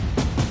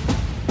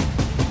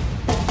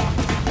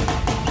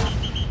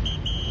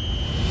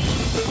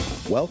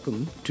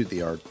Welcome to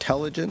the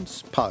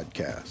Artelligence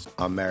Podcast.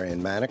 I'm Marion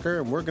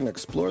Maneker, and we're going to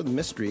explore the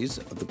mysteries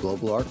of the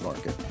global art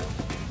market.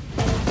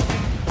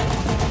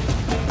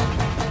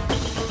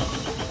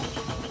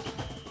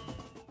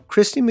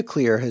 Christy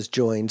McClear has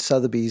joined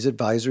Sotheby's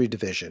Advisory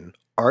Division,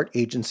 Art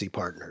Agency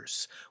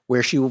Partners,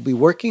 where she will be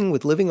working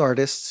with living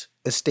artists,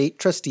 estate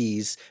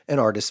trustees, and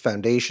artist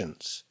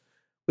foundations.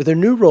 With her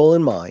new role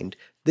in mind,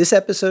 this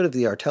episode of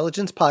the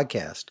Artelligence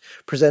Podcast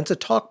presents a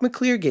talk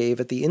McClear gave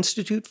at the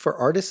Institute for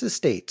Artists'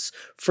 Estates'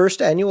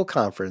 first annual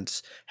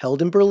conference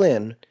held in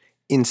Berlin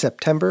in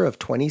September of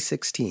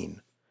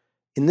 2016.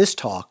 In this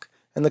talk,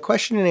 and the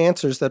question and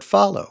answers that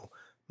follow,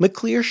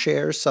 McClear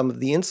shares some of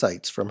the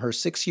insights from her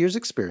 6 years'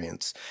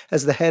 experience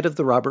as the head of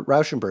the Robert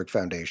Rauschenberg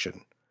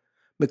Foundation.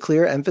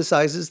 McClear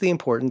emphasizes the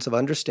importance of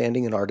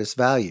understanding an artist's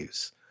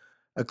values.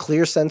 A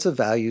clear sense of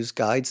values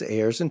guides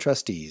heirs and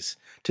trustees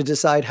to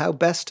decide how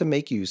best to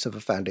make use of a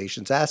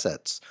foundation's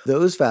assets.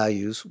 Those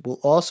values will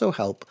also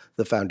help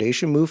the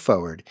foundation move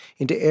forward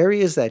into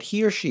areas that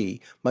he or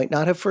she might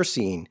not have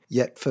foreseen,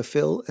 yet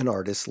fulfill an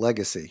artist's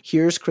legacy.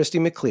 Here's Christy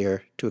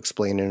McClear to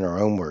explain in her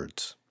own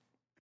words.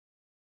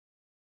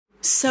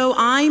 So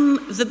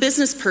I'm the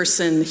business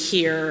person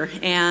here,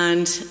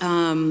 and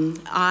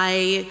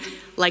I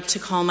like to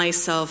call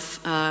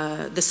myself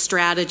the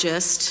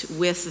strategist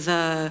with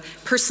the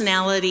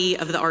personality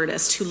of the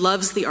artist, who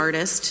loves the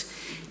artist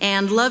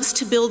and loves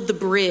to build the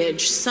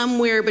bridge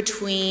somewhere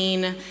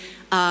between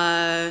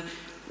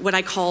what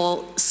I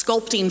call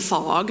sculpting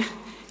fog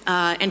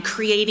and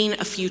creating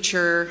a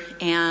future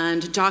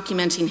and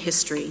documenting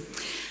history.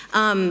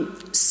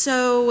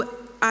 So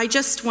I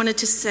just wanted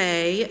to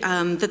say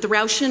that the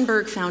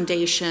Rauschenberg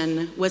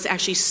Foundation was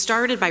actually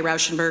started by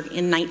Rauschenberg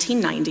in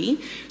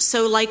 1990.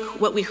 So like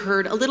what we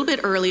heard a little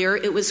bit earlier,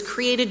 it was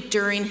created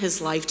during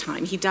his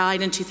lifetime. He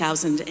died in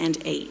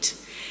 2008.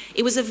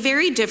 It was a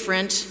very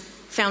different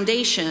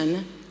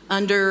foundation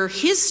under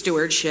his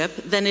stewardship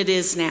than it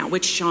is now,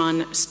 which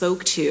John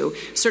spoke to,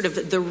 sort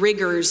of the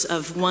rigors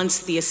of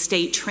once the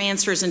estate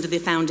transfers into the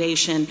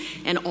foundation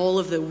and all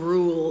of the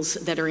rules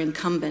that are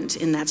incumbent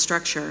in that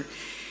structure.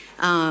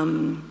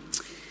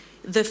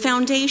 The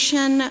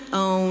foundation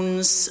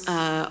owns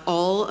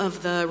all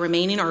of the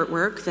remaining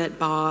artwork that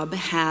Bob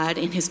had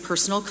in his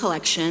personal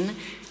collection.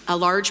 A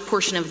large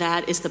portion of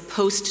that is the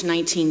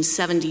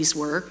post-1970s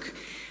work.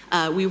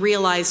 We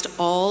realized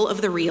all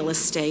of the real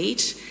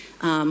estate,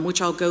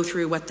 which I'll go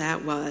through what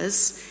that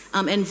was,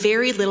 and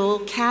very little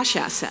cash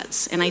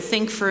assets. And I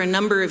think for a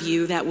number of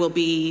you that will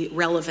be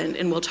relevant,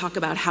 and we'll talk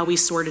about how we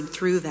sorted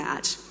through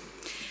that.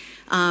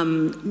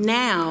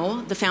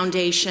 Now, the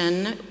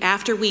foundation,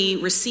 after we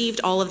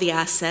received all of the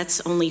assets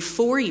only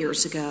 4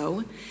 years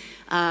ago,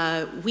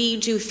 we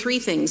do three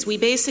things. We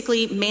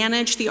basically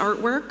manage the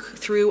artwork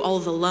through all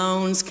the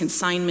loans,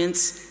 consignments,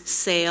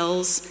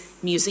 sales,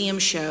 museum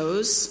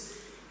shows,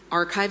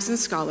 archives and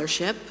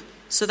scholarship.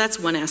 So that's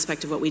one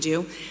aspect of what we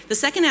do. The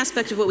second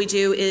aspect of what we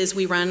do is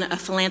we run a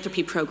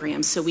philanthropy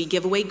program. So we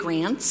give away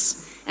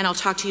grants, and I'll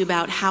talk to you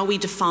about how we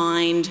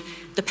defined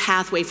the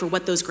pathway for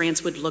what those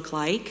grants would look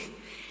like.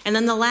 And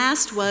then the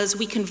last was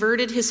we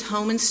converted his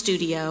home and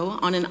studio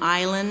on an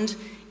island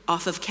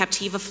off of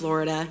Captiva,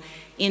 Florida,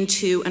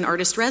 into an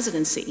artist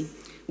residency,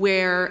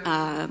 where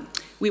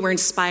we were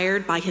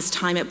inspired by his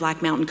time at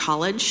Black Mountain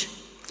College.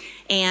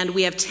 And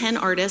we have 10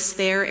 artists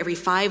there every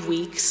 5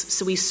 weeks.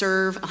 So we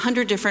serve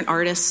 100 different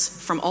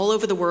artists from all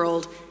over the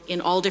world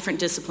in all different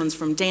disciplines,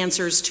 from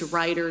dancers to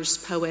writers,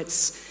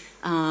 poets,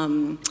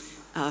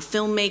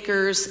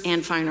 filmmakers,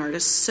 and fine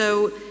artists.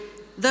 So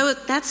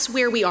that's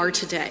where we are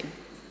today.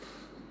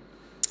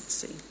 Let's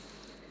see.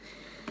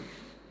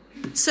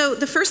 So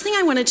the first thing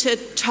I wanted to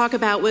talk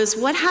about was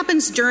what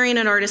happens during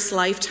an artist's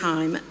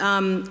lifetime.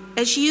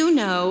 As you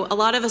know, a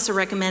lot of us are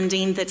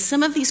recommending that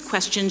some of these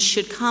questions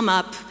should come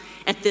up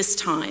at this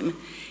time.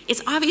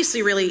 It's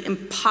obviously really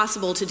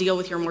impossible to deal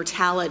with your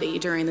mortality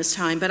during this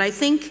time, but I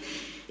think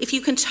if you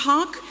can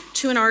talk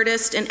to an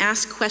artist and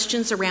ask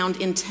questions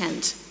around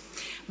intent.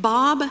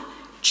 Bob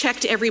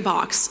checked every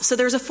box. So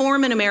there's a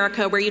form in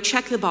America where you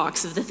check the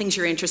box of the things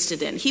you're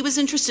interested in. He was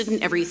interested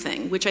in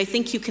everything, which I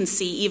think you can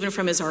see even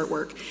from his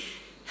artwork.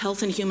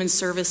 Health and human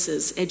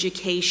services,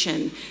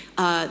 education,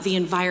 the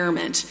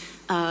environment,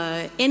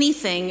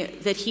 anything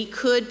that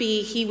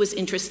he was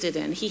interested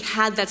in. He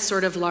had that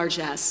sort of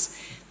largesse.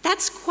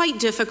 That's quite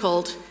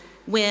difficult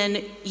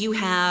when you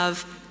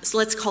have, so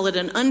let's call it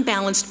an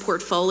unbalanced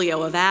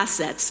portfolio of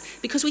assets,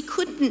 because we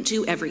couldn't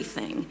do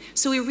everything.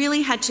 So we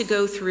really had to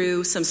go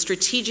through some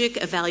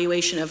strategic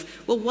evaluation of,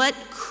 well, what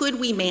could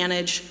we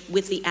manage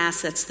with the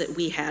assets that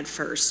we had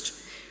first?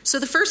 So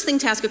the first thing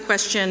to ask a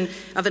question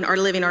of an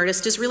living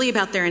artist is really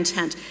about their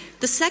intent.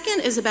 The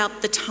second is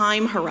about the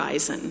time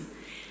horizon.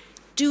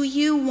 Do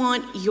you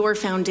want your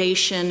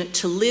foundation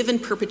to live in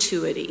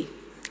perpetuity?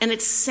 And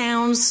it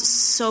sounds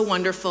so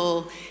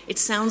wonderful. It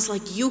sounds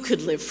like you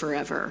could live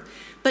forever.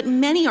 But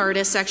many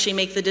artists actually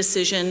make the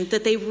decision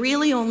that they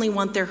really only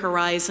want their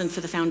horizon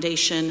for the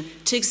foundation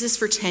to exist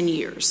for 10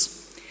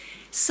 years.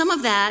 Some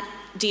of that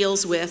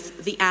deals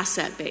with the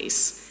asset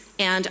base.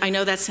 And I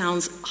know that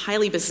sounds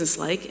highly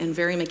businesslike and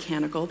very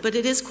mechanical, but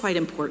it is quite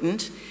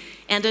important.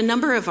 And a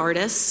number of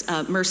artists,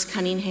 Merce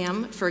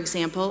Cunningham, for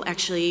example,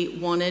 actually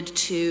wanted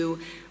to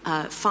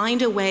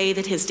find a way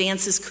that his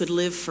dances could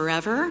live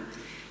forever,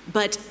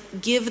 but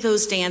give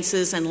those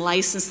dances and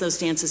license those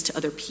dances to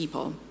other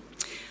people.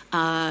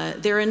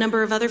 There are a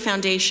number of other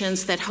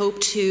foundations that hope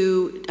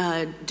to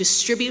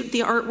distribute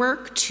the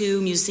artwork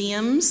to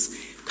museums,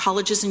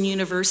 colleges and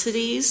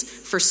universities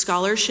for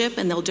scholarship,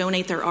 and they'll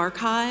donate their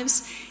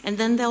archives, and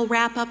then they'll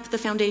wrap up the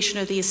foundation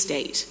of the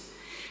estate.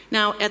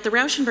 Now, at the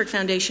Rauschenberg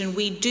Foundation,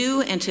 we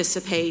do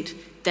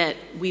anticipate that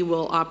we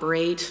will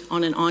operate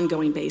on an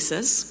ongoing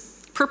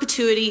basis.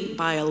 Perpetuity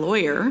by a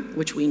lawyer,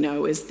 which we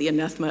know is the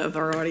anathema of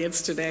our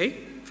audience today,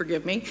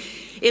 forgive me,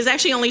 is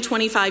actually only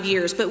 25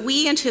 years, but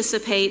we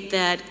anticipate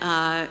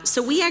that,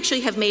 so we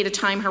actually have made a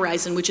time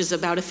horizon, which is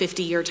about a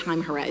 50-year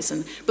time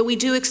horizon, but we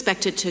do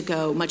expect it to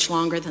go much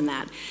longer than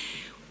that.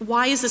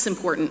 Why is this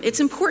important? It's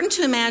important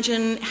to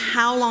imagine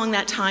how long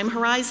that time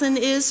horizon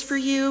is for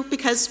you,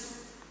 because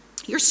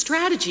your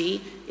strategy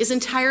is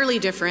entirely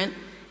different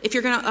if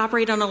you're going to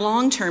operate on a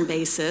long-term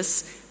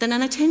basis than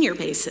on a 10-year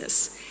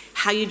basis.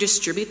 How you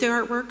distribute the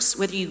artworks,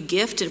 whether you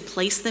gift and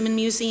place them in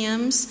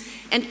museums,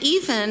 and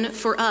even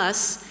for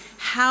us,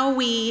 how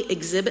we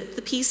exhibit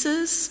the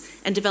pieces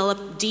and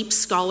develop deep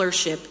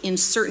scholarship in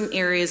certain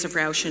areas of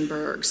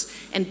Rauschenberg's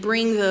and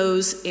bring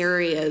those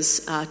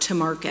areas to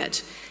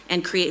market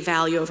and create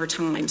value over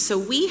time. So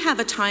we have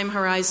a time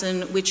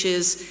horizon which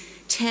is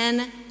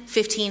 10,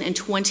 15, and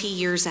 20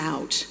 years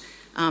out.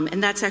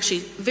 And that's actually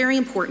very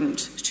important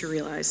to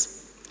realize.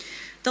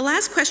 The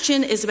last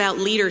question is about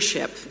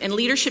leadership, and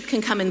leadership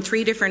can come in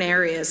 3 different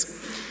areas.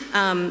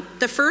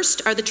 The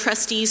first are the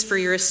trustees for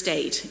your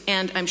estate,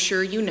 and I'm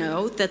sure you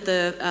know that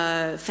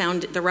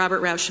the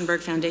Robert Rauschenberg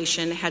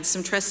Foundation had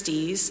some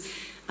trustees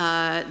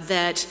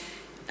that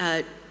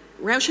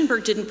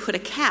Rauschenberg didn't put a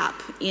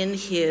cap in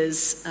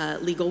his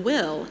legal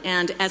will,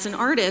 and as an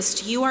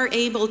artist, you are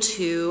able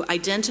to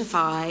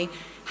identify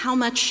how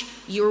much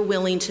you're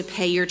willing to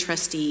pay your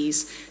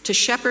trustees to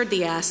shepherd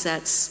the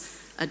assets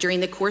during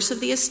the course of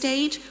the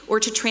estate or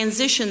to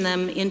transition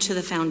them into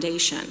the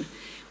foundation.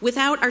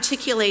 Without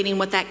articulating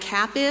what that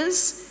cap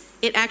is,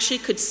 it actually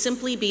could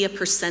simply be a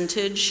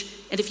percentage,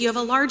 and if you have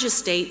a large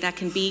estate, that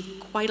can be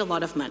quite a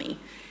lot of money.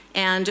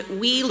 And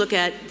we look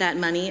at that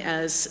money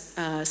as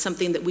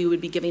something that we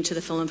would be giving to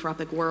the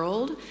philanthropic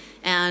world,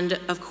 and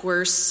of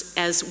course,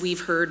 as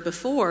we've heard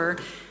before,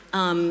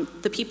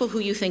 the people who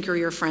you think are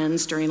your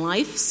friends during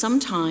life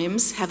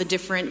sometimes have a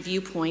different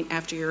viewpoint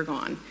after you're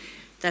gone.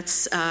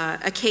 That's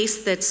a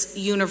case that's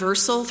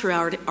universal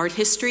throughout art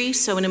history.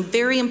 So a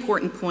very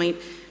important point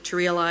to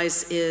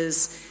realize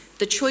is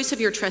the choice of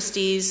your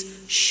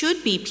trustees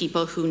should be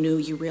people who knew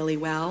you really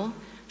well,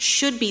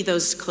 should be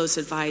those close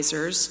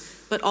advisors,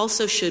 but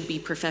also should be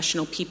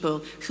professional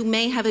people who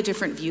may have a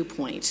different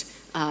viewpoint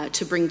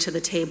to bring to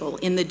the table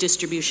in the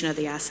distribution of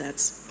the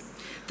assets.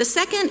 The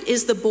second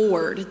is the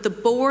board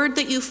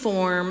that you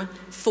form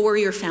for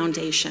your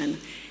foundation.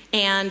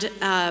 And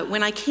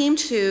when I came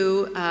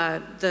to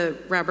the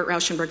Robert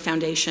Rauschenberg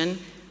Foundation,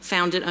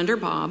 founded under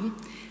Bob,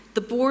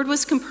 the board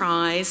was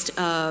comprised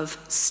of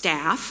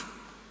staff,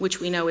 which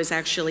we know is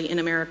actually in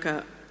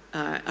America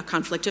a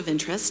conflict of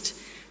interest,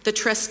 the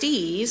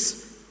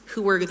trustees,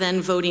 who were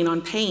then voting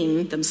on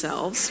paying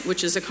themselves,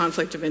 which is a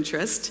conflict of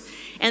interest,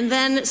 and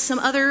then some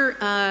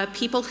other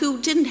people who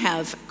didn't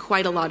have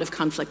quite a lot of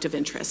conflict of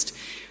interest.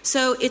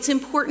 So it's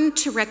important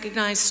to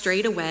recognize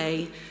straight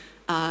away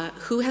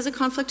who has a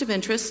conflict of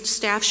interest.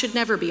 Staff should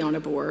never be on a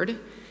board,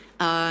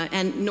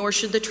 and nor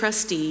should the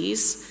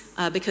trustees,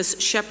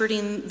 because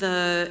shepherding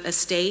the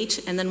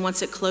estate, and then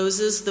once it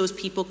closes, those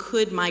people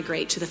could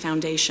migrate to the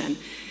foundation.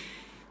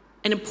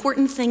 An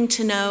important thing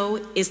to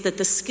know is that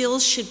the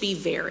skills should be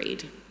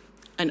varied.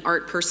 An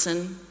art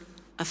person,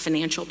 a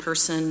financial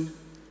person,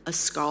 a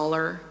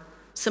scholar,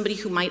 somebody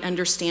who might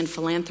understand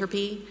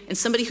philanthropy, and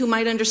somebody who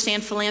might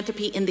understand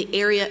philanthropy in the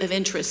area of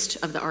interest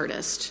of the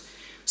artist.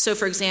 So,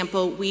 for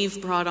example,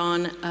 we've brought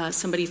on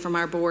somebody from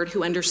our board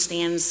who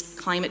understands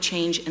climate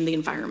change and the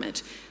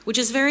environment, which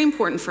is very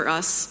important for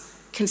us,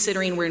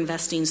 considering we're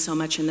investing so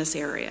much in this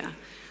area.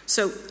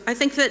 So I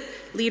think that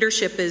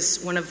leadership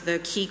is one of the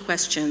key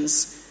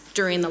questions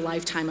during the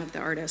lifetime of the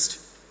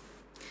artist.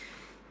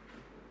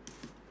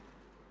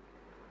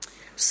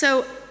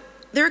 So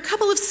there are a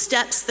couple of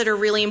steps that are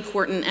really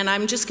important, and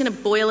I'm just going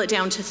to boil it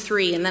down to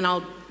 3, and then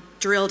I'll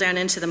drill down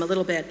into them a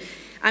little bit.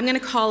 I'm going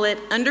to call it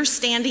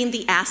understanding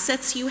the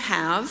assets you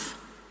have,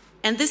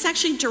 and this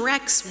actually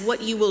directs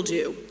what you will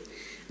do.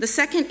 The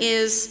second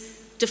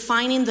is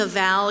defining the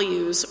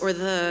values or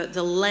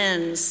the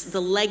lens,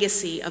 the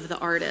legacy of the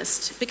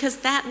artist, because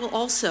that will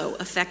also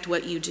affect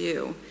what you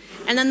do.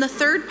 And then the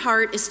third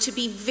part is to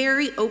be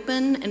very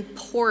open and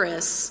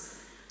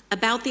porous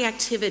about the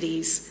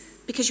activities,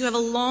 because you have a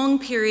long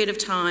period of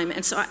time.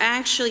 And so I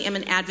actually am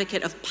an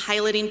advocate of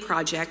piloting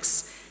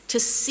projects to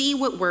see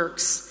what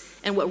works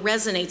and what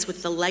resonates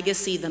with the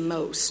legacy the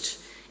most.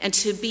 and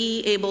to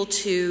be able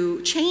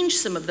to change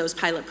some of those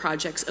pilot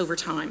projects over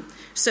time.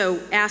 So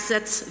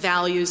assets,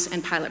 values,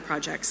 and pilot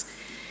projects.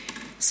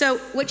 So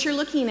what you're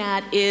looking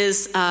at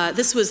is,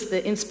 this was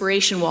the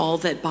inspiration wall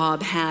that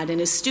Bob had in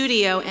his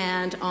studio,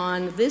 and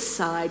on this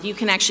side you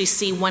can actually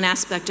see one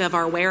aspect of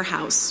our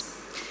warehouse.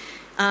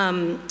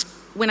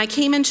 When I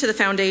came into the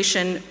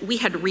foundation, we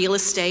had real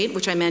estate,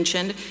 which I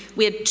mentioned.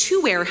 We had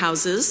 2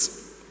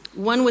 warehouses.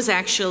 One was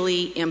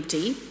actually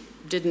empty.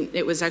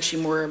 It was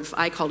actually more of,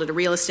 I called it a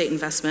real estate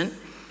investment.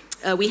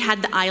 We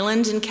had the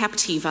island in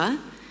Captiva,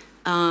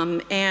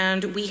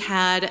 and we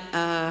had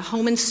a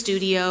home and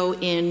studio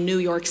in New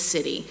York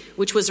City,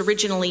 which was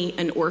originally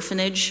an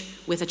orphanage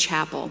with a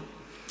chapel.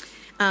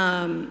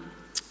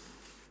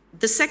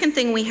 The second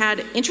thing we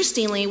had,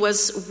 interestingly,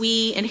 was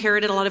we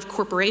inherited a lot of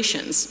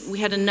corporations. We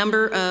had a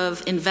number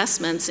of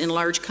investments in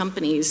large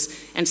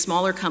companies and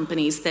smaller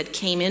companies that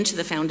came into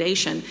the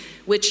foundation,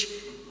 which,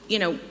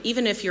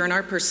 even if you're an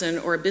art person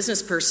or a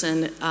business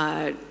person,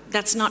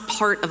 that's not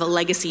part of a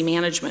legacy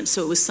management.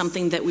 So it was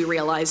something that we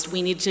realized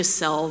we needed to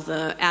sell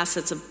the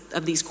assets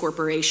of these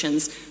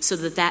corporations so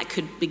that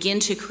could begin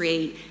to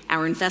create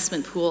our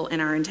investment pool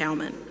and our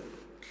endowment.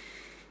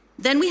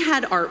 Then we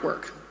had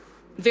artwork.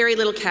 Very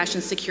little cash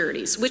and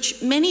securities,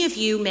 which many of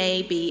you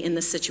may be in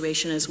this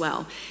situation as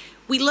well.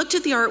 We looked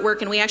at the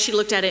artwork, and we actually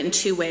looked at it in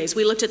 2 ways.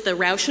 We looked at the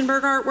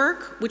Rauschenberg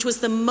artwork, which was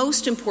the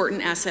most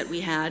important asset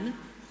we had,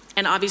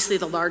 and obviously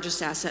the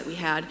largest asset we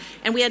had.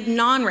 And we had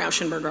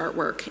non-Rauschenberg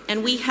artwork,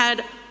 and we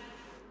had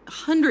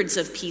hundreds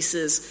of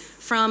pieces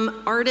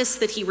from artists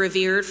that he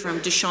revered, from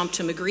Duchamp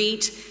to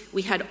Magritte.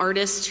 We had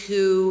artists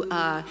who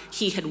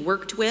he had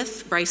worked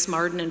with, Bryce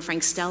Marden and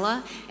Frank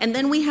Stella. And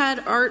then we had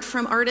art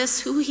from artists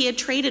who he had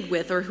traded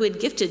with or who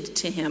had gifted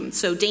to him.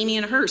 So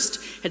Damien Hirst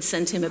had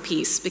sent him a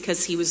piece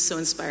because he was so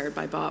inspired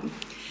by Bob.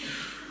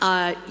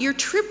 You're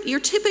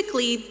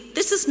typically,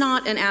 this is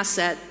not an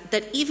asset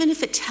that, even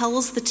if it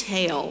tells the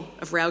tale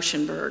of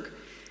Rauschenberg,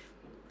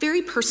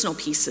 very personal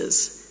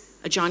pieces,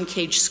 a John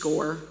Cage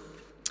score,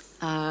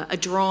 a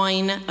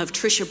drawing of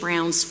Tricia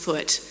Brown's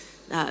foot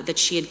that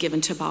she had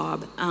given to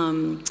Bob,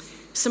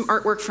 some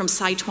artwork from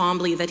Cy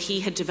Twombly that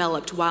he had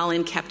developed while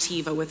in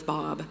Captiva with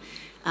Bob.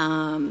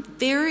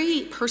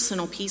 Very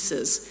personal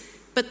pieces.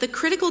 But the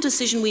critical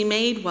decision we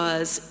made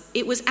was,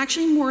 it was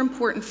actually more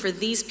important for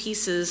these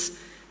pieces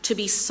to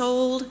be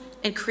sold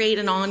and create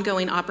an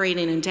ongoing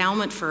operating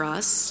endowment for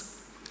us,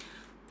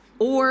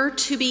 or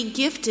to be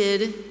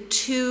gifted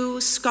to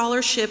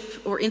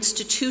scholarship or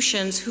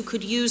institutions who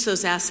could use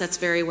those assets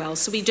very well.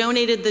 So we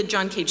donated the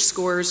John Cage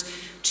scores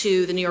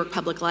to the New York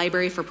Public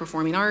Library for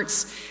Performing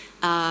Arts,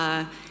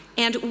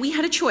 and we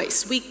had a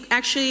choice. We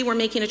actually were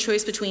making a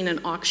choice between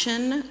an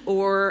auction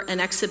or an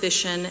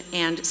exhibition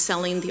and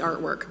selling the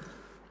artwork.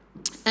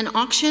 An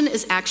auction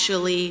is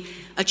actually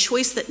a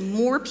choice that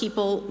more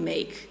people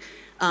make.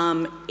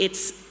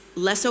 It's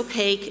less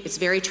opaque, it's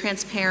very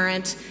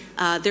transparent,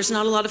 there's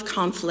not a lot of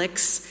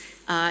conflicts,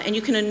 and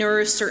you can inure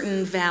a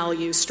certain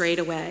value straight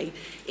away.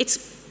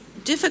 It's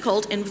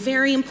difficult and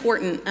very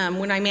important.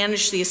 When I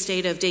managed the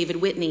estate of David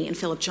Whitney and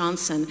Philip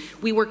Johnson,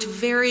 we worked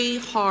very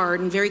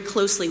hard and very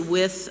closely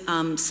with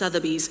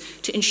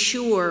Sotheby's to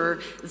ensure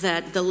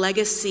that the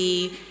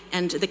legacy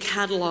and the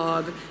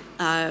catalog,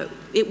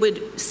 it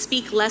would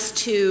speak less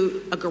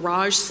to a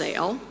garage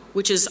sale,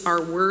 which is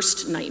our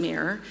worst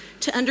nightmare,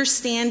 to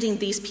understanding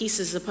these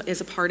pieces as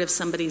a part of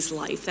somebody's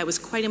life. That was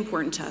quite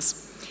important to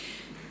us.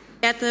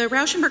 At the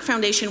Rauschenberg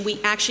Foundation,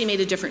 we actually made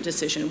a different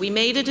decision. We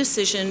made a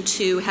decision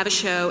to have a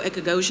show at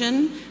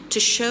Gagosian, to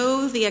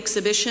show the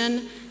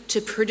exhibition,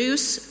 to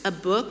produce a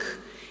book,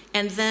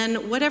 and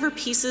then whatever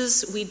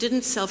pieces we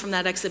didn't sell from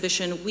that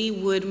exhibition, we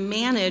would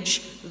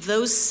manage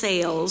those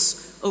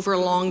sales over a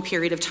long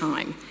period of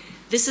time.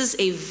 This is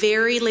a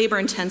very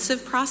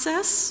labor-intensive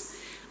process.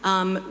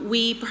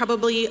 We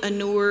probably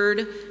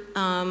inured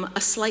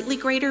a slightly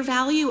greater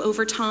value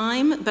over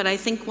time, but I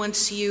think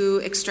once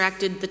you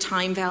extracted the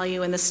time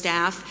value and the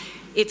staff,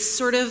 it's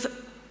sort of,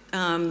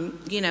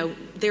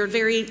 they're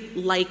very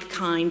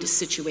like-kind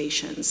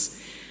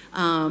situations.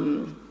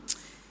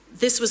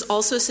 This was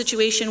also a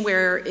situation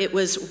where it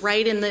was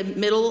right in the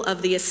middle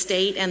of the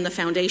estate and the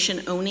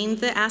foundation owning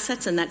the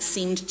assets, and that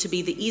seemed to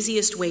be the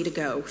easiest way to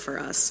go for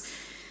us.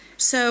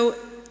 So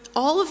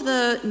all of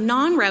the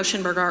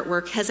non-Rauschenberg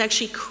artwork has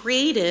actually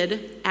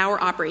created our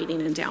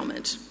operating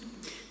endowment.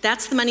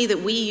 That's the money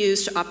that we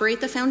use to operate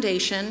the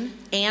foundation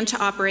and to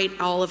operate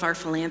all of our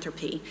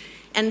philanthropy.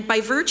 And by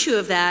virtue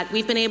of that,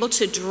 we've been able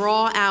to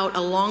draw out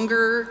a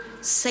longer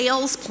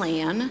sales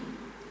plan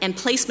and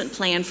placement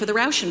plan for the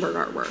Rauschenberg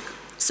artwork.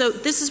 So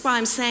this is why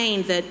I'm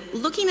saying that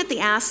looking at the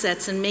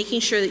assets and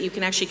making sure that you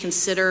can actually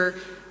consider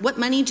what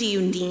money do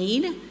you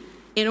need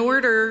in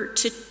order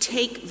to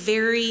take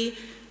very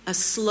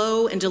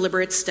slow and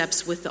deliberate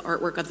steps with the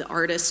artwork of the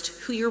artist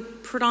who you're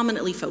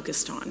predominantly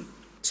focused on.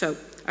 So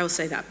I will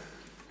say that.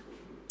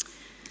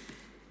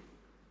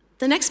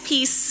 The next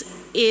piece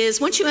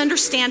is, once you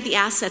understand the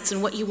assets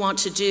and what you want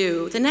to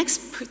do, the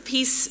next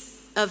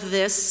piece of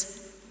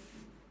this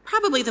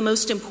probably the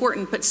most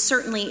important, but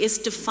certainly is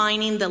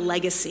defining the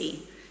legacy.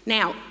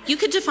 Now, you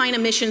could define a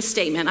mission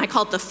statement. I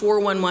call it the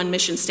 411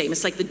 mission statement.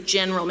 It's like the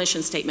general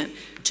mission statement,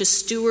 to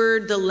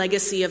steward the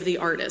legacy of the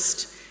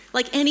artist.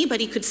 Like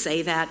anybody could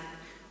say that.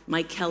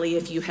 Mike Kelly,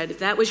 if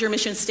that was your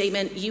mission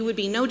statement, you would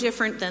be no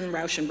different than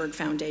Rauschenberg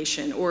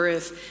Foundation. Or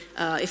if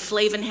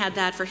Flavin had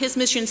that for his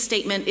mission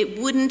statement, it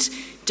wouldn't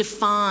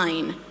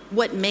define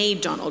what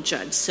made Donald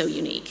Judd so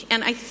unique.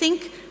 And I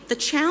think the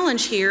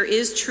challenge here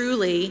is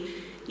truly,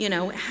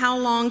 how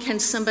long can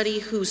somebody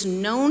who's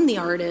known the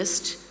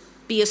artist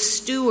be a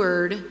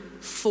steward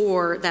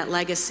for that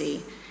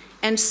legacy?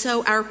 And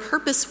so our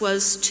purpose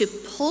was to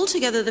pull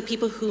together the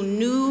people who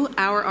knew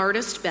our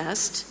artist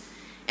best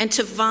and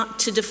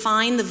to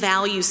define the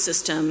value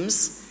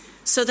systems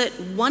so that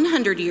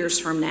 100 years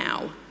from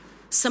now,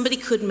 somebody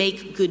could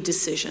make good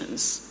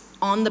decisions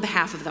on the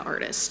behalf of the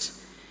artist.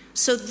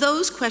 So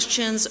those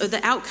questions, or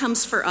the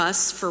outcomes for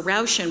us, for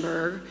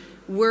Rauschenberg,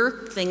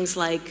 were things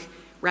like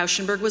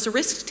Rauschenberg was a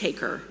risk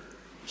taker.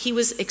 He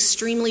was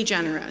extremely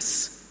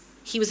generous.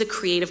 He was a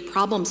creative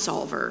problem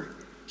solver.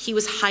 He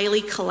was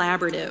highly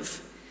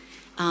collaborative.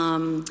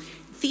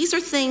 These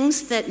are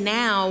things that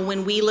now,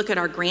 when we look at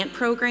our grant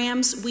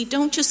programs, we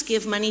don't just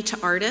give money to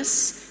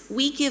artists.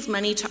 We give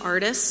money to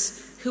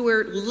artists who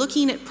are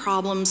looking at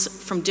problems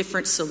from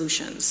different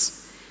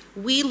solutions.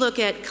 We look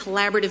at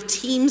collaborative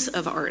teams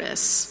of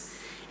artists,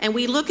 and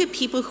we look at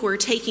people who are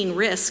taking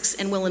risks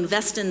and will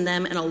invest in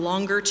them in a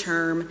longer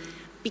term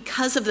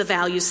because of the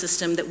value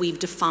system that we've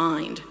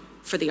defined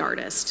for the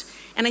artist.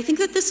 And I think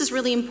that this is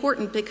really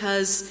important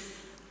because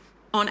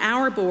on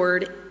our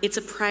board, it's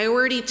a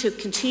priority to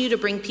continue to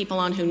bring people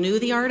on who knew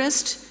the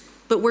artist,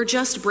 but we're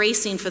just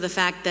bracing for the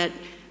fact that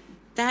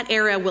that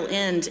era will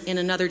end in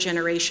another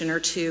generation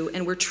or two,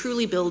 and we're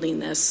truly building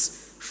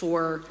this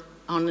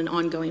on an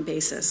ongoing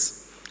basis.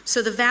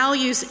 So the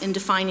values in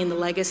defining the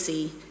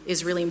legacy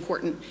is really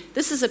important.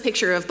 This is a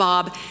picture of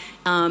Bob.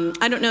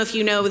 I don't know if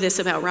you know this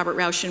about Robert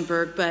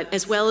Rauschenberg, but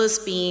as well as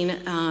being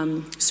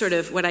sort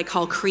of what I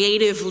call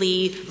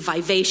creatively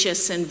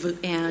vivacious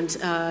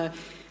and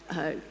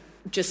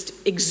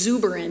just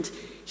exuberant,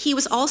 he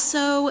was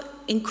also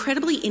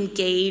incredibly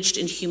engaged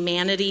in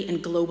humanity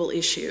and global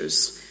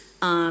issues.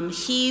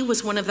 He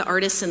was one of the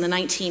artists in the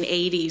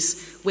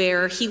 1980s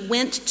where he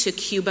went to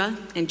Cuba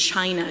and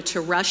China, to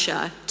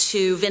Russia,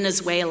 to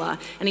Venezuela,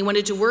 and he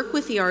wanted to work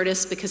with the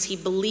artists because he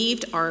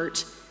believed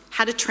art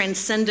had a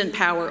transcendent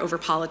power over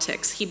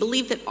politics. He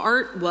believed that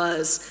art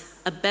was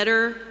a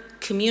better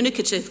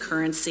communicative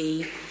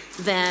currency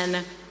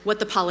than what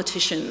the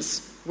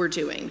politicians were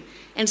doing.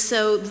 And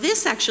so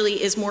this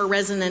actually is more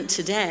resonant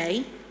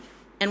today,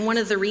 and one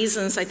of the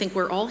reasons I think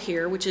we're all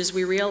here, which is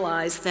we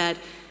realize that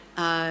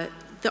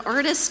the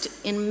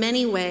artist in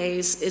many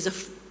ways is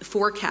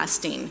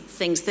forecasting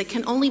things that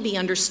can only be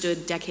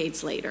understood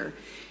decades later.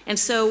 And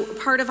so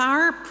part of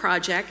our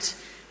project,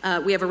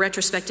 we have a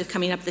retrospective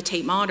coming up at the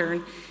Tate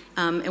Modern,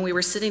 and we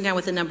were sitting down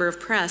with a number of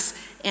press,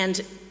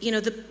 and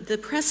the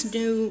press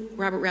knew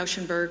Robert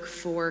Rauschenberg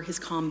for his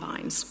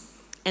Combines.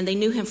 And they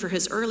knew him for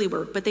his early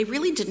work, but they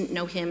really didn't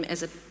know him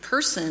as a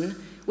person,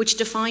 which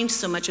defined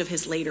so much of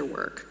his later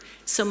work,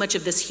 so much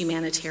of this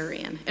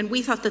humanitarian. And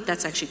we thought that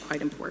that's actually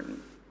quite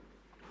important.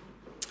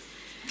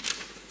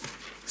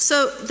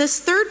 So this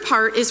third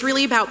part is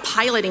really about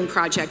piloting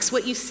projects.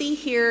 What you see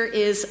here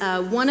is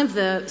one of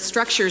the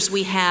structures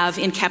we have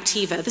in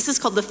Captiva. This is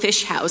called the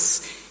Fish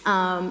House,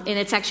 and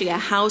it's actually a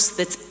house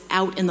that's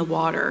out in the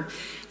water.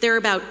 There are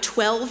about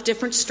 12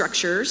 different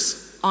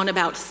structures on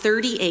about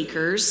 30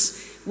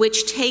 acres,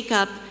 which take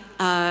up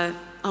a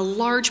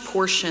large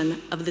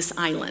portion of this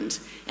island.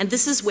 And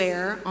this is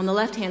where, on the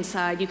left-hand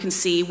side, you can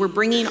see we're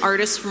bringing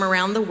artists from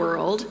around the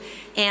world,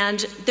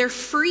 and they're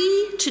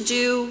free to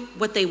do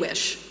what they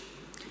wish.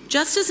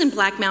 Just as in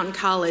Black Mountain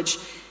College,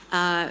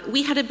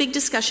 we had a big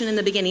discussion in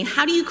the beginning.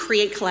 How do you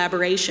create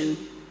collaboration?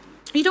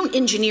 You don't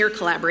engineer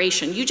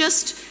collaboration. You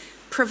just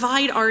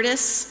provide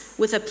artists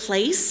with a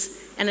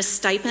place and a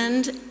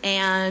stipend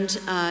and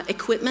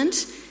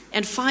equipment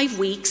and 5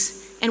 weeks.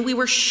 And we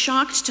were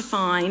shocked to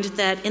find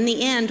that in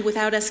the end,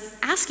 without us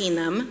asking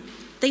them,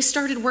 they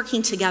started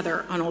working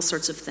together on all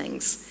sorts of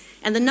things.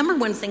 And the number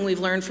one thing we've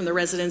learned from the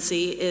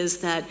residency is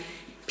that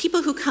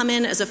people who come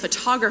in as a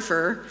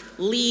photographer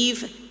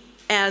leave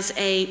as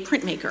a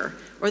printmaker,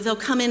 or they'll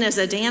come in as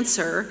a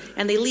dancer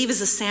and they leave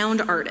as a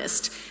sound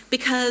artist,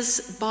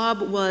 because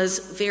Bob was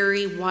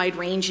very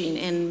wide-ranging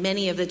in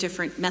many of the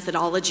different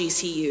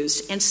methodologies he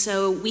used. And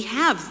so we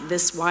have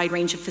this wide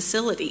range of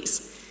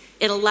facilities.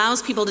 It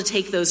allows people to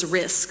take those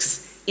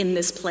risks in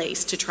this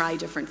place to try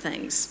different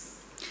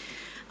things.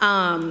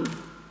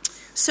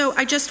 So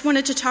I just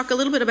wanted to talk a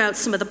little bit about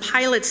some of the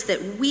pilots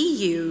that we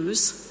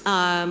use.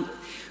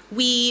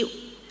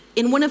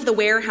 In one of the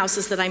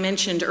warehouses that I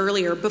mentioned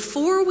earlier,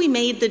 before we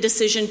made the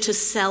decision to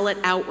sell it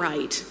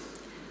outright,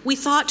 we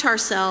thought to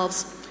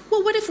ourselves,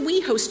 well, what if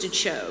we hosted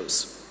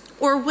shows?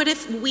 Or what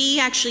if we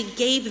actually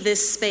gave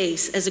this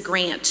space as a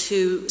grant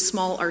to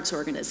small arts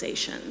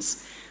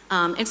organizations?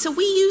 And so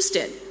we used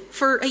it.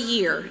 for a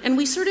year, and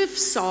we sort of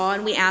saw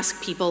and we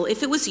asked people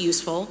if it was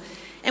useful,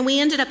 and we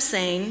ended up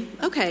saying,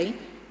 okay,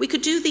 we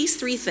could do these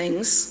 3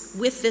 things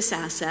with this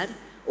asset,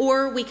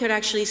 or we could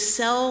actually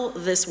sell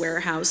this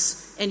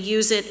warehouse and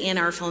use it in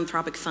our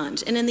philanthropic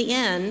fund. And in the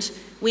end,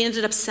 we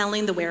ended up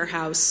selling the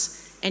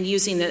warehouse and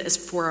using it as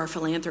for our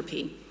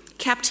philanthropy.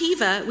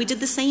 Captiva, we did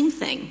the same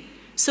thing.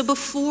 So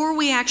before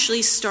we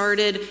actually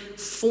started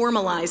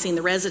formalizing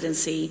the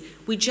residency,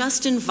 we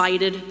just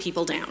invited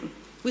people down.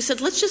 We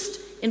said, let's just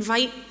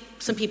invite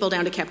some people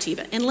down to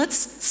Captiva and let's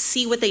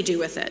see what they do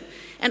with it.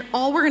 And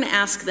all we're going to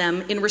ask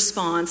them in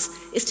response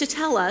is to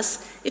tell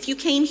us, if you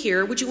came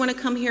here, would you want to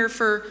come here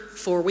for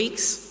 4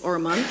 weeks or a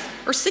month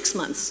or 6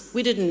 months?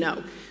 We didn't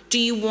know. Do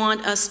you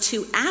want us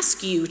to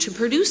ask you to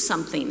produce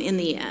something in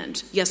the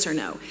end? Yes or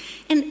no?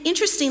 And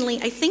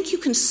interestingly, I think you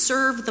can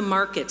serve the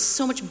market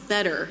so much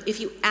better if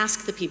you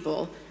ask the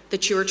people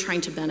that you are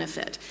trying to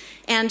benefit.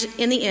 And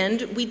in the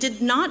end, we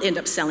did not end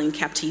up selling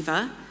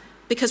Captiva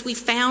because we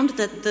found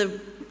that the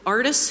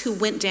artists who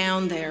went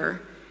down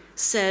there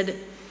said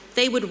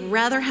they would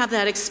rather have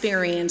that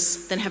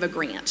experience than have a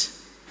grant.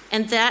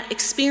 And that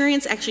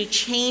experience actually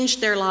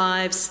changed their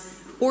lives,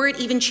 or it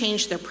even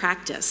changed their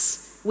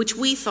practice, which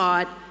we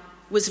thought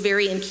was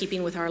very in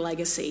keeping with our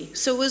legacy.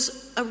 So it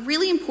was a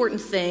really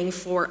important thing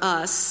for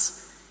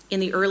us in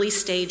the early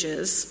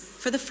stages,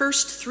 for the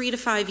first 3 to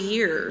 5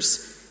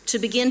 years, to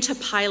begin to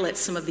pilot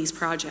some of these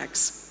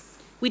projects.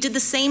 We did the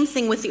same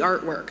thing with the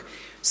artwork.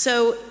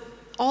 So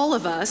all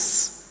of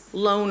us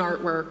loan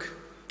artwork,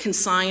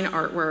 consign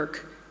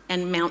artwork,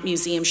 and mount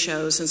museum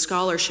shows and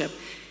scholarship.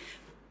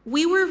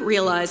 We were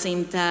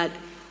realizing that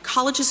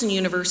colleges and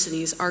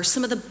universities are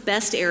some of the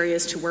best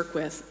areas to work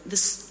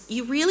with.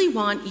 You really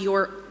want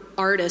your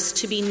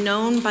artists to be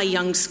known by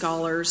young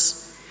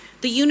scholars.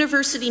 The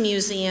university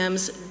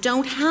museums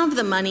don't have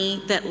the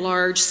money that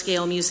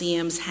large-scale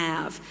museums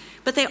have,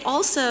 but they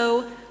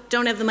also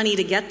don't have the money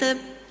to get the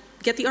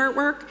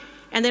artwork,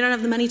 and they don't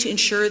have the money to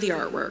insure the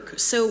artwork.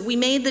 So we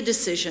made the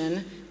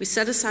decision, we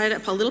set aside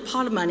a little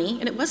pot of money,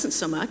 and it wasn't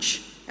so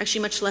much,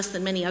 actually much less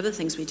than many other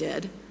things we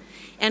did.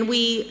 And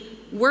we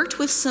worked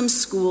with some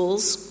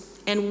schools,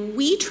 and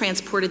we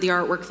transported the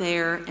artwork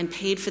there and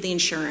paid for the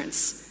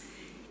insurance.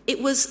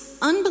 It was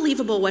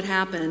unbelievable what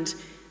happened.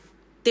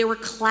 There were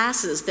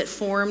classes that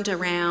formed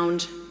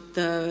around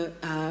the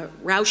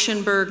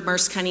Rauschenberg,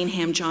 Merce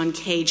Cunningham, John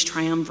Cage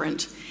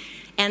triumvirate.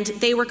 And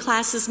they were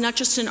classes not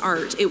just in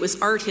art, it was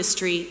art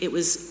history, it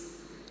was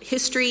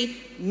history,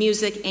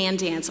 music, and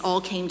dance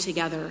all came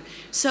together.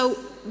 So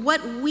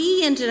what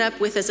we ended up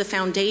with as a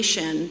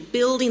foundation,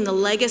 building the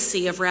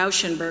legacy of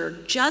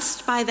Rauschenberg,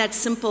 just by that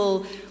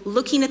simple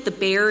looking at the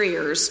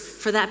barriers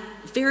for that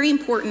very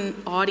important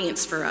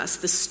audience for us,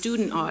 the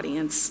student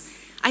audience,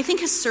 I think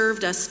has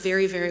served us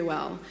very, very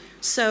well.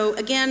 So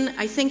again,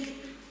 I think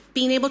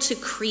being able to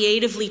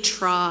creatively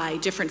try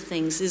different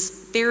things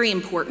is very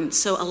important,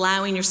 so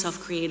allowing yourself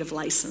creative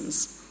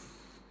license.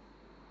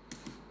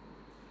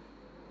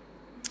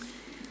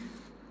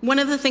 One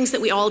of the things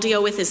that we all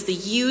deal with is the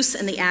use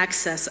and the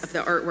access of the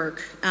artwork.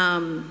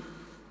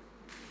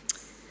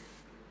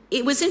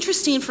 It was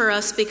interesting for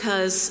us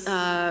because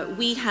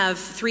we have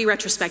 3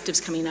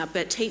 retrospectives coming up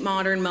at Tate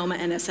Modern, MoMA,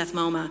 and SF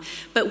MoMA.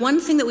 But one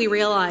thing that we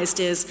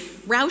realized is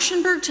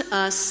Rauschenberg to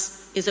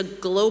us is a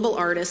global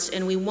artist,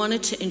 and we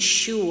wanted to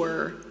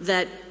ensure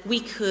that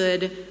we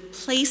could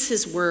place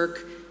his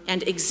work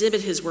and exhibit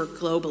his work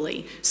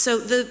globally. So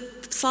the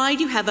slide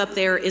you have up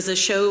there is a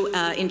show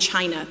in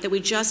China that we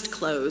just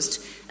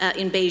closed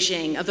in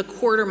Beijing of a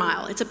 1/4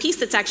 mile. It's a piece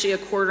that's actually a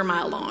 1/4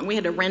 mile long. We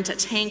had to rent a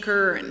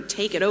tanker and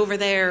take it over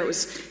there. It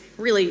was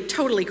really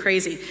totally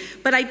crazy.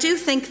 But I do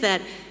think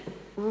that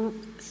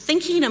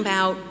thinking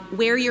about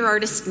where your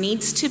artist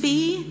needs to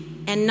be,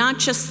 and not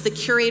just the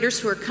curators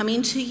who are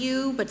coming to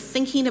you, but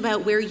thinking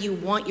about where you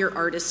want your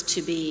artist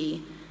to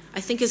be,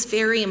 I think is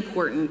very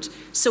important.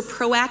 So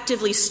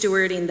proactively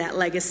stewarding that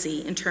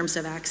legacy in terms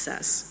of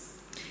access.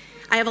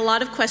 I have a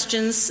lot of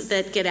questions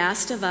that get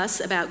asked of us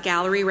about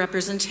gallery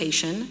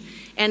representation.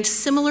 And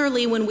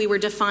similarly, when we were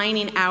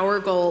defining our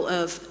goal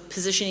of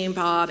positioning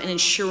Bob and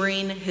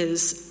ensuring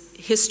his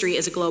history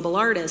as a global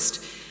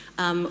artist,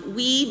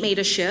 we made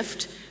a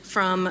shift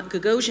from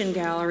Gagosian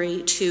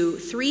Gallery to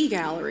 3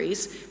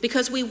 galleries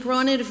because we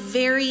wanted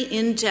very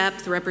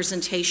in-depth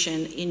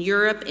representation in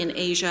Europe, in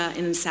Asia,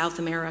 and in South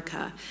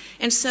America.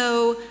 And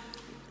so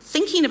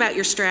thinking about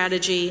your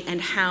strategy and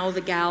how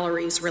the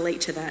galleries relate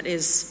to that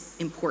is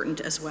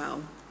important as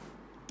well.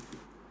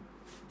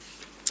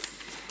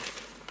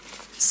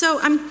 So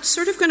I'm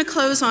sort of going to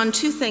close on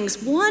 2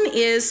 things. One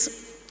is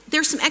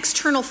there's some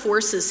external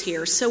forces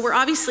here. So we're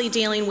obviously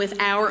dealing with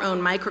our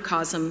own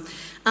microcosm.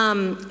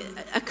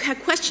 A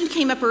question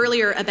came up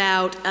earlier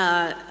about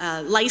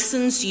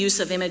licensed use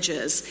of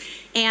images.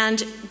 And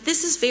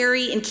this is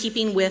very in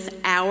keeping with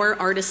our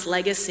artist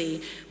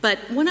legacy. But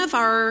one of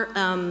our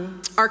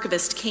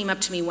archivists came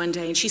up to me one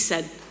day and she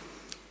said,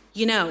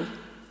 you know,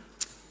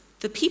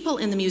 the people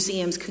in the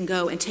museums can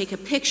go and take a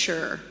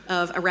picture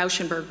of a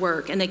Rauschenberg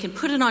work, and they can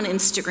put it on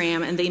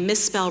Instagram, and they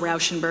misspell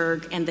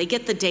Rauschenberg, and they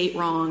get the date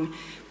wrong.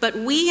 But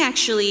we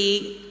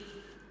actually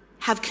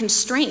have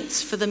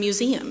constraints for the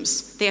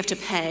museums. They have to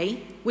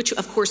pay, which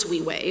of course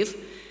we waive,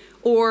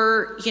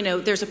 or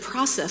there's a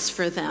process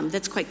for them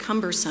that's quite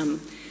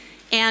cumbersome.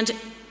 And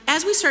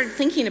as we started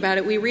thinking about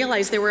it, we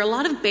realized there were a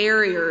lot of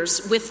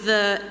barriers with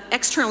the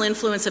external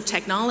influence of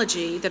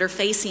technology that are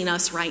facing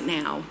us right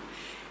now.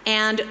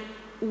 And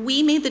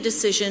we made the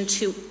decision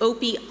to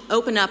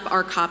open up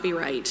our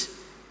copyright.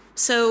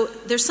 So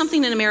there's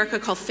something in America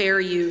called fair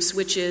use,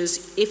 which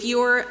is if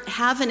you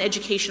have an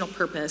educational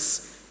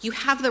purpose, you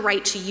have the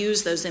right to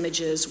use those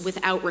images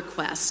without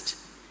request.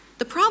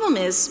 The problem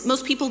is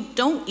most people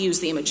don't use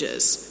the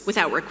images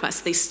without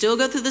request. They still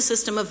go through the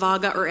system of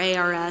VAGA or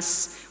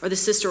ARS or the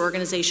sister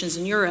organizations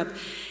in Europe.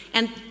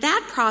 And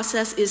that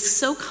process is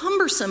so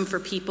cumbersome for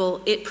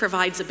people, it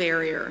provides a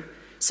barrier.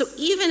 So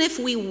even if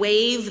we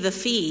waive the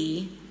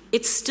fee,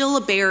 it's still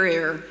a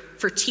barrier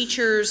for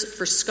teachers,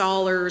 for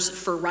scholars,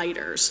 for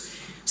writers.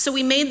 So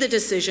we made the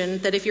decision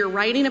that if you're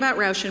writing about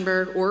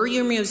Rauschenberg or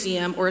your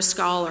museum or a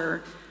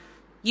scholar,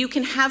 you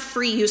can have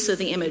free use of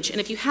the image. And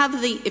if you have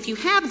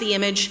the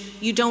image,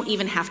 you don't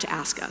even have to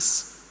ask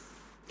us.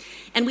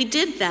 And we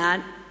did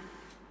that.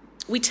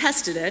 We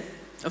tested it,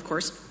 of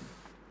course.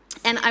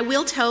 And I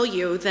will tell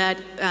you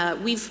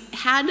that we've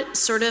had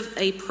sort of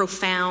a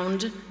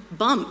profound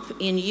bump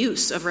in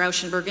use of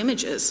Rauschenberg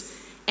images.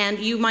 And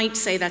you might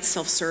say that's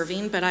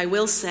self-serving, but I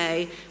will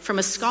say, from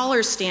a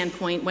scholar's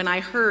standpoint, when I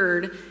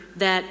heard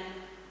that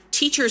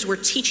teachers were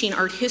teaching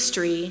art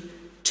history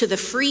to the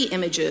free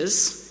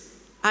images,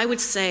 I would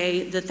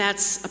say that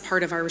that's a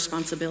part of our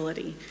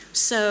responsibility.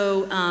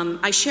 So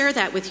I share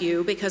that with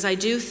you because I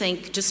do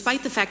think,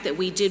 despite the fact that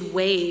we did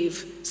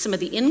waive some of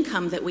the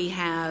income that we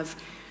have,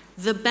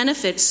 the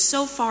benefit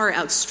so far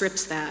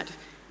outstrips that.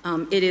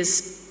 It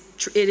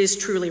is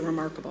truly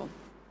remarkable.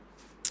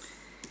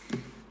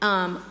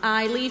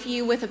 I leave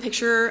you with a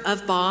picture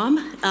of Bob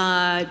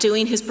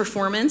doing his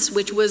performance,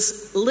 which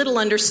was little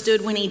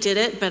understood when he did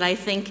it, but I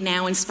think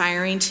now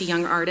inspiring to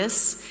young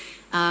artists.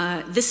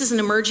 This is an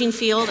emerging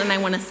field, and I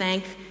want to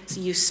thank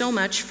you so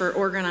much for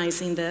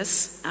organizing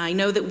this. I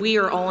know that we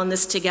are all in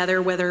this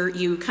together, whether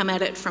you come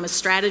at it from a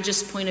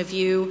strategist point of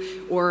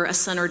view or a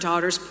son or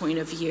daughter's point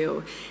of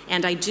view.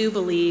 And I do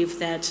believe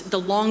that the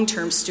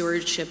long-term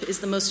stewardship is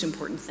the most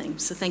important thing.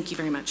 So thank you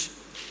very much.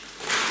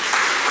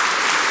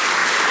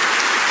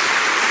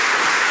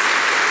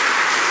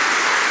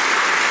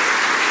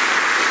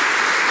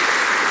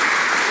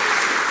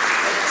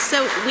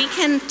 So we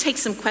can take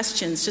some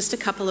questions, just a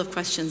couple of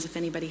questions if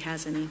anybody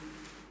has any.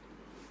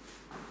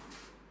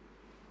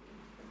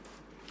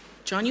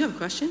 John, you have a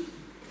question?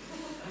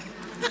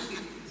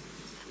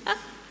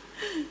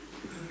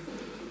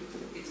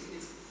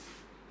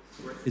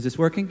 Is this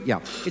working? Yeah.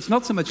 It's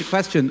not so much a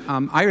question.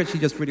 I actually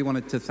just really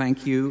wanted to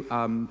thank you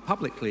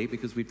publicly,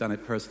 because we've done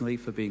it personally,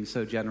 for being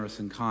so generous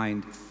and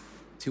kind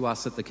to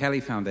us at the Kelly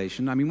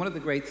Foundation. I mean, one of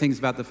the great things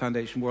about the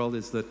Foundation world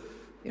is that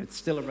it's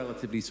still a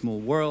relatively small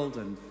world,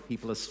 and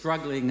people are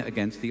struggling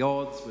against the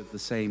odds with the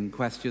same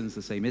questions,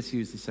 the same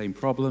issues, the same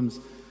problems.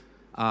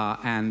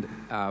 And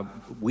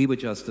we were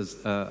just, as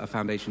a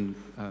foundation,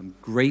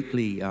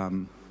 greatly,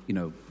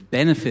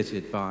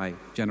 benefited by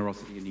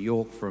generosity in New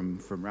York from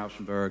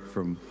Rauschenberg,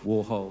 from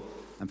Warhol,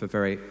 and for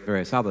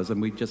various others.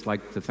 And we'd just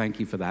like to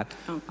thank you for that.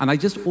 Oh. And I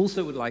just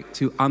also would like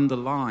to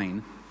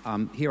underline,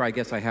 here I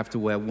guess I have to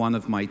wear one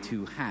of my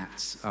two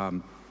hats.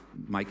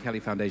 My Kelly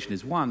Foundation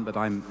is one, but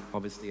I'm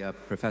obviously a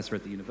professor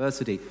at the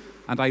university.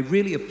 And I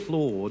really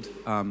applaud,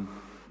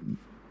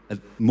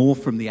 more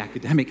from the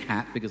academic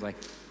hat, because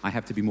I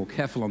have to be more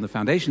careful on the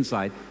foundation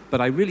side,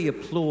 but I really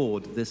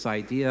applaud this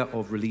idea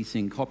of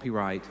releasing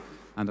copyright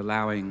and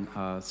allowing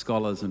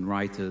scholars and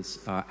writers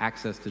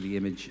access to the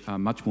image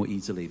much more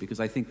easily, because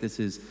I think this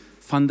is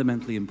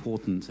fundamentally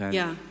important.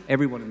 And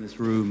everyone in this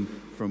room,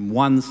 from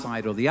one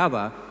side or the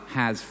other,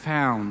 has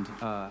found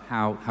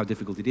how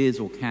difficult it is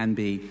or can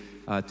be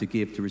to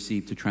give, to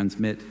receive, to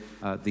transmit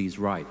these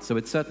rights. So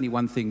it's certainly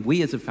one thing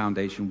we as a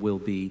foundation will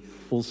be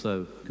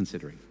also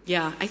considering.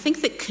 Yeah, I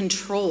think that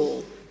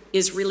control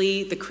is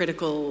really the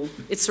critical,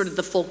 it's sort of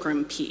the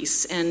fulcrum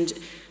piece. And,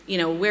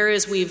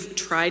 whereas we've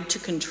tried to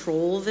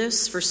control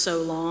this for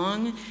so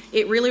long,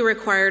 it really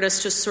required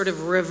us to sort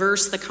of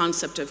reverse the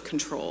concept of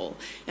control.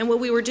 And what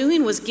we were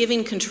doing was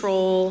giving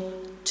control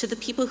to the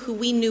people who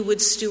we knew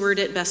would steward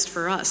it best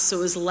for us. So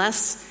it was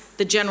less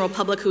the general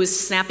public who was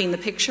snapping the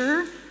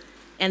picture,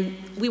 and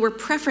we were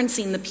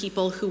preferencing the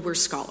people who were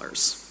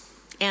scholars.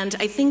 And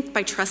I think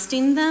by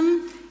trusting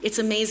them, it's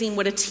amazing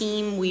what a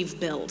team we've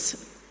built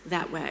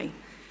that way.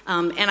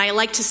 And I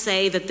like to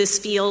say that this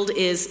field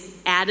is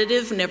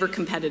additive, never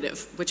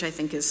competitive, which I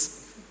think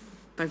is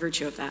by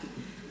virtue of that.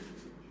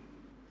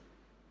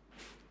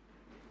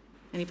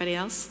 Anybody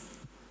else?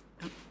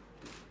 Oh.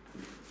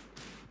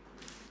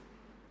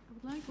 I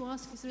would like to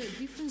ask, is there a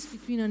difference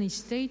between an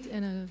estate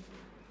and a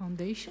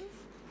foundation?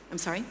 I'm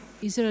sorry?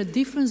 Is there a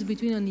difference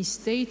between an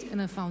estate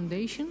and a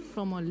foundation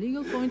from a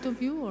legal point of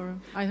view? Or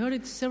I heard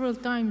it several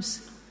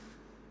times.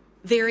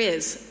 There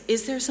is.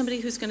 Is there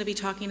somebody who's going to be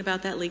talking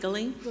about that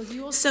legally? Because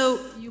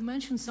you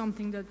mentioned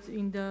something that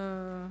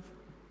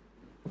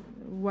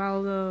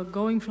while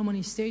going from an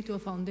estate to a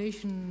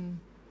foundation,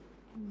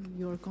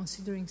 you're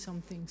considering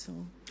something.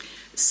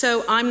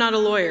 So I'm not a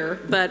lawyer,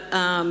 but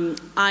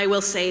I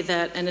will say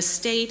that an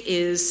estate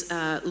is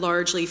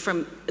largely,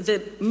 from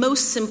the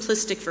most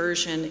simplistic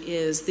version,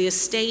 is the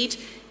estate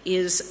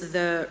is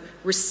the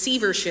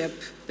receivership,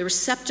 the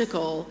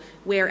receptacle,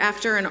 where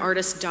after an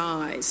artist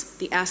dies,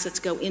 the assets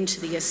go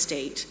into the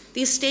estate.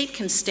 The estate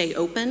can stay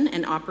open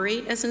and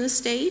operate as an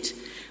estate,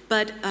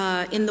 but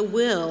in the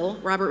will,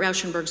 Robert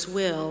Rauschenberg's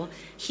will,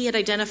 he had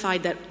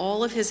identified that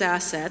all of his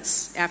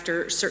assets,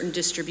 after certain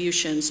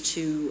distributions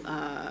to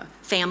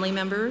family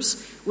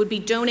members, would be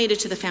donated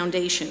to the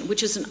foundation,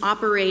 which is an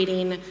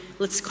operating,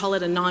 let's call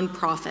it a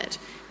nonprofit.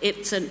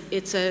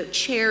 It's a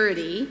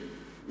charity,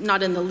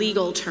 not in the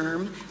legal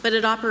term, but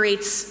it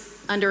operates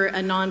under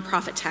a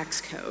nonprofit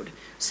tax code.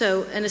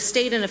 So an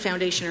estate and a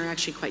foundation are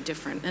actually quite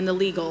different, and the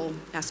legal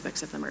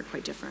aspects of them are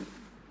quite different.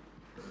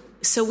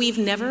 So we've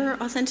never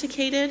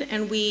authenticated,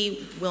 and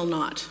we will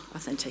not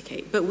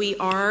authenticate. But we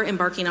are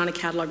embarking on a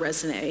catalog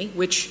raisonné,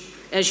 which,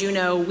 as you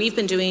know, we've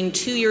been doing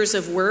 2 years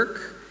of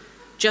work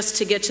just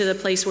to get to the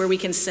place where we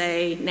can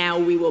say, now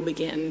we will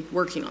begin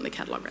working on the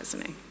catalog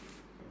raisonné.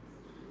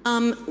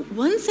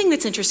 One thing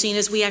that's interesting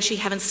is we actually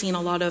haven't seen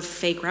a lot of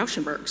fake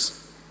Rauschenbergs,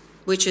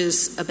 which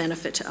is a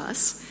benefit to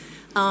us.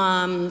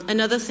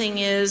 Another thing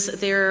is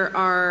there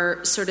are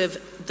sort of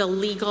the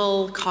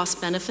legal cost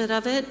benefit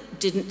of it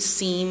didn't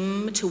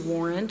seem to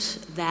warrant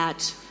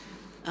that,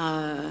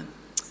 what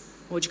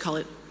would you call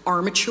it,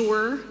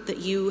 armature that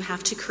you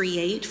have to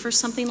create for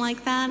something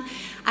like that.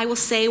 I will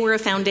say we're a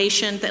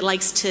foundation that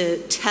likes to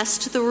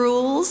test the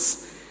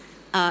rules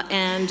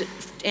and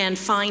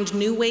find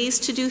new ways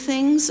to do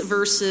things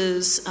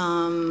versus,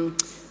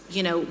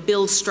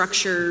 build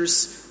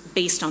structures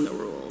based on the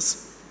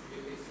rules.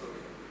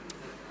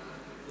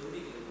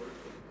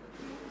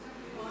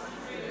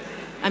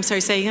 I'm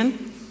sorry, say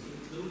again?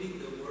 Including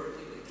the work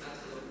in the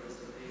catalog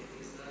raisonné,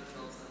 is that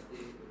not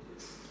something which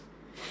is...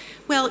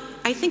 Well,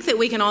 I think that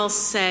we can all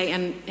say,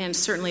 and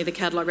certainly the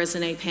catalog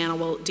raisonné panel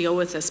will deal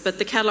with this, but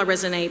the catalog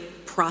raisonné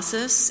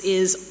process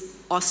is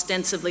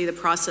ostensibly the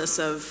process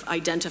of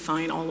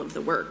identifying all of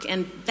the work,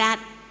 and that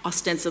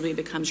ostensibly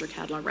becomes your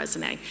catalog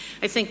raisonné.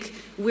 I think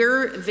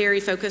we're very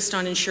focused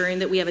on ensuring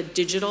that we have a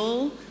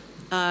digital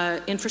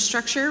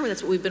infrastructure.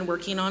 That's what we've been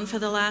working on for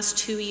the last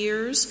 2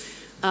 years.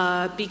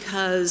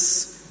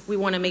 Because we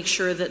want to make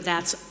sure that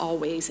that's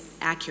always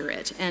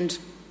accurate. And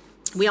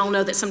we all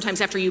know that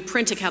sometimes after you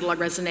print a catalog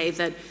raisonné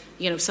that,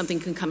 something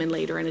can come in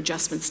later and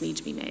adjustments need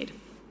to be made.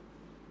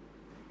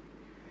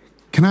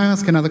 Can I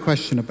ask another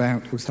question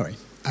about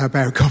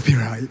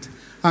copyright?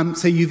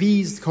 So you've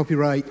eased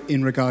copyright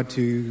in regard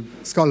to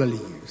scholarly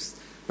use,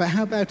 but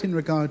how about in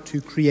regard to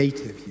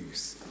creative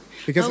use?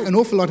 Because an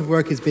awful lot of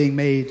work is being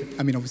made,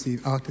 obviously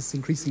artists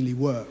increasingly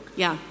work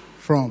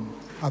from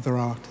other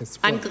artists.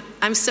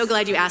 I'm so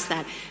glad you asked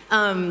that.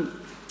 And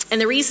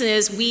the reason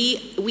is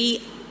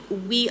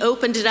we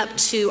opened it up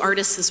to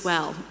artists as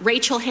well.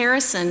 Rachel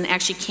Harrison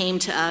actually came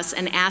to us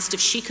and asked if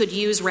she could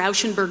use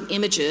Rauschenberg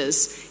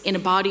images in a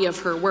body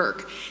of her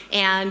work.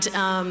 And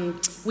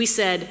we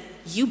said,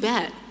 you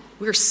bet.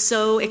 We're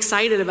so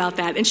excited about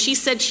that. And she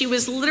said she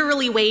was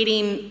literally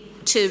waiting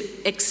to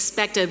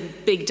expect a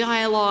big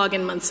dialogue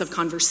and months of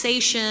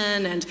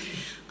conversation and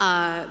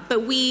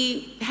but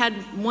we had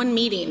one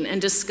meeting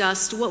and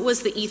discussed what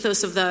was the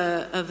ethos of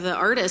the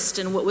artist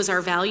and what was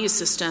our value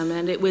system,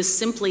 and it was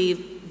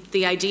simply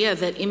the idea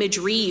that image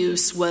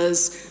reuse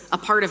was a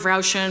part of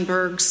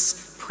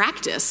Rauschenberg's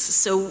practice,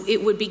 so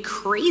it would be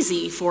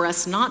crazy for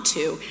us not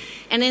to.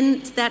 And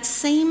in that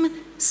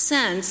same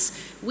sense,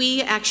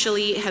 we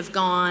actually have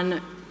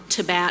gone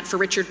to bat for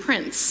Richard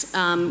Prince.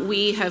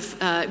 We have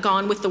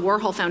gone with the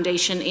Warhol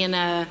Foundation in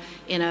a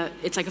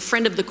it's like a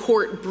friend of the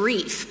court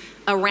brief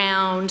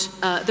around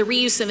the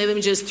reuse of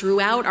images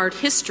throughout art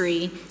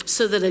history,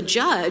 so that a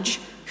judge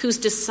who's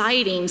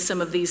deciding some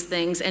of these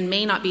things and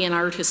may not be an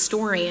art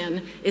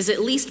historian is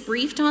at least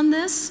briefed on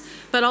this,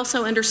 but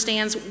also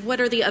understands what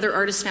are the other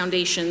artist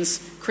foundation's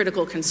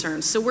critical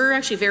concerns. So we're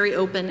actually very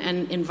open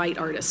and invite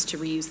artists to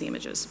reuse the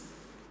images.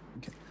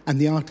 Okay. And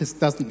the artist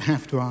doesn't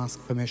have to ask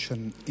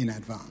permission in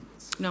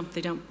advance? No,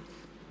 they don't.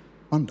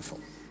 Wonderful.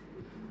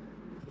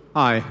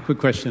 Hi, quick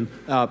question.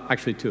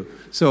 Actually, two.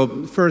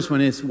 So first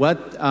one is,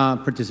 what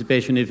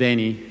participation, if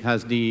any,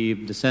 has the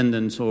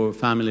descendants or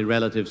family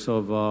relatives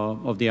of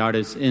the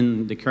artists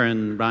in the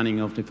current running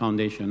of the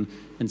foundation?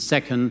 And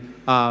second,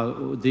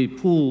 the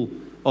pool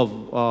of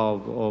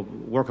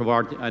work of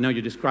art, I know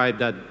you described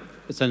that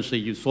essentially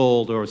you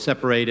sold or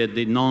separated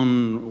the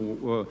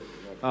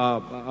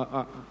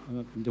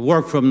the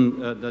work from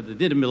that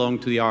didn't belong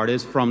to the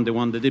artist from the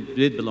one that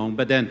did belong,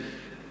 but then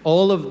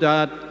all of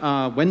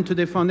that went to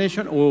the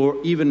foundation, or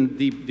even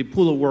the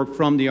pool of work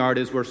from the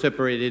artists were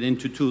separated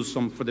into two,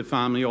 some for the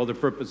family, other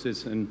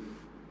purposes, and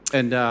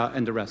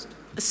the rest?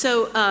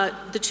 So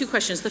the two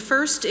questions. The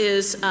first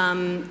is...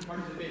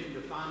 Participation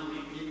of the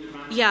family in the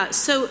ranch. Yeah,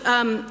 so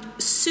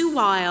Sue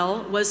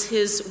Weil was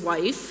his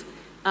wife,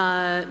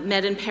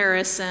 met in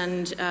Paris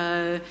and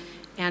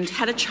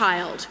had a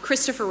child,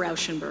 Christopher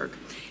Rauschenberg.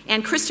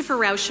 And Christopher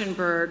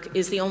Rauschenberg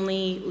is the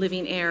only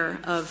living heir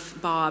of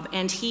Bob,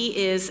 and he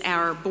is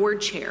our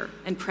board chair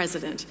and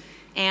president.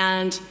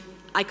 And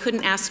I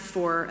couldn't ask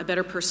for a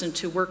better person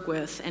to work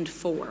with and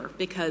for,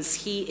 because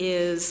he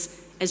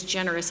is as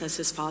generous as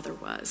his father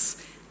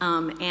was,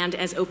 and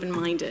as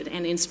open-minded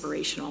and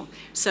inspirational.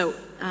 So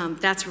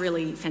that's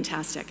really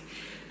fantastic.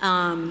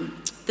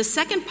 The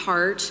second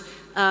part,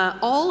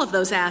 all of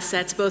those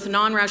assets, both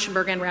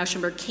non-Rauschenberg and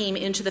Rauschenberg, came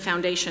into the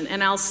foundation.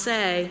 And I'll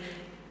say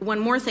one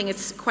more thing,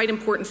 it's quite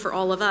important for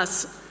all of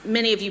us.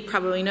 Many of you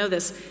probably know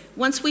this.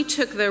 Once we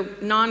took the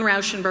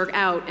non-Rauschenberg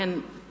out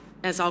and,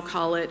 as I'll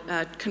call it,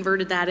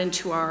 converted that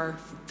into our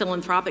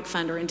philanthropic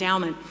fund or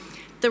endowment,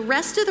 the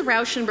rest of the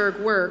Rauschenberg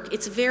work,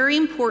 it's very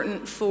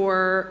important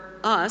for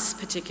us,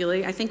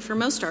 particularly, I think for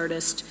most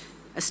artists,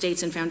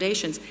 estates and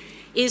foundations,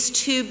 is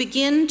to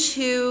begin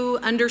to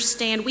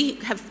understand, we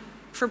have,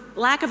 for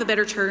lack of a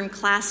better term,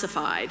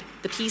 classified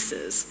the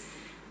pieces.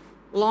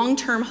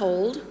 Long-term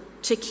hold,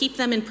 to keep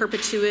them in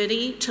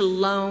perpetuity, to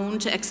loan,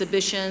 to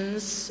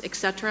exhibitions,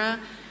 etc.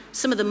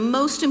 Some of the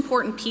most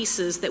important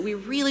pieces that we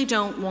really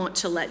don't want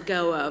to let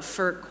go of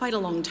for quite a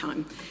long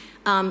time.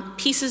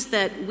 Pieces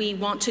that we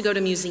want to go to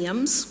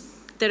museums,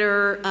 that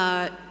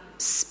are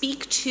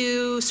speak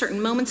to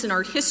certain moments in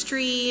art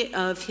history,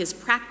 of his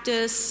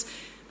practice,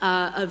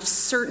 of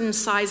certain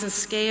size and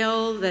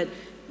scale that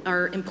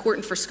are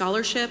important for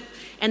scholarship,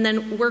 and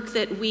then work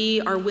that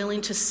we are willing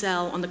to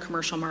sell on the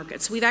commercial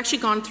market. So we've actually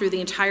gone through the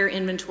entire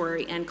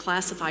inventory and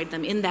classified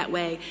them in that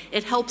way.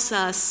 It helps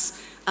us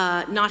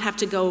not have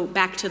to go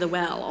back to the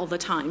well all the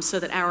time, so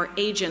that our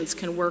agents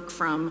can work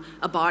from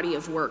a body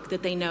of work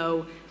that they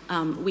know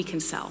we can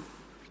sell.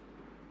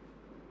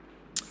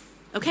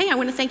 Okay, I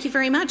want to thank you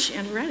very much,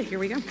 and we're ready. Here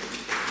we go.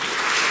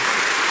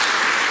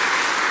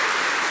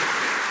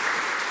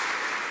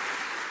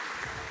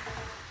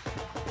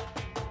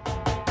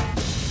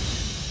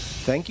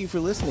 Thank you for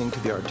listening to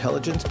the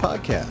Artelligence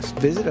Podcast.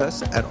 Visit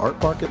us at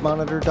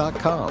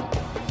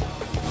artmarketmonitor.com.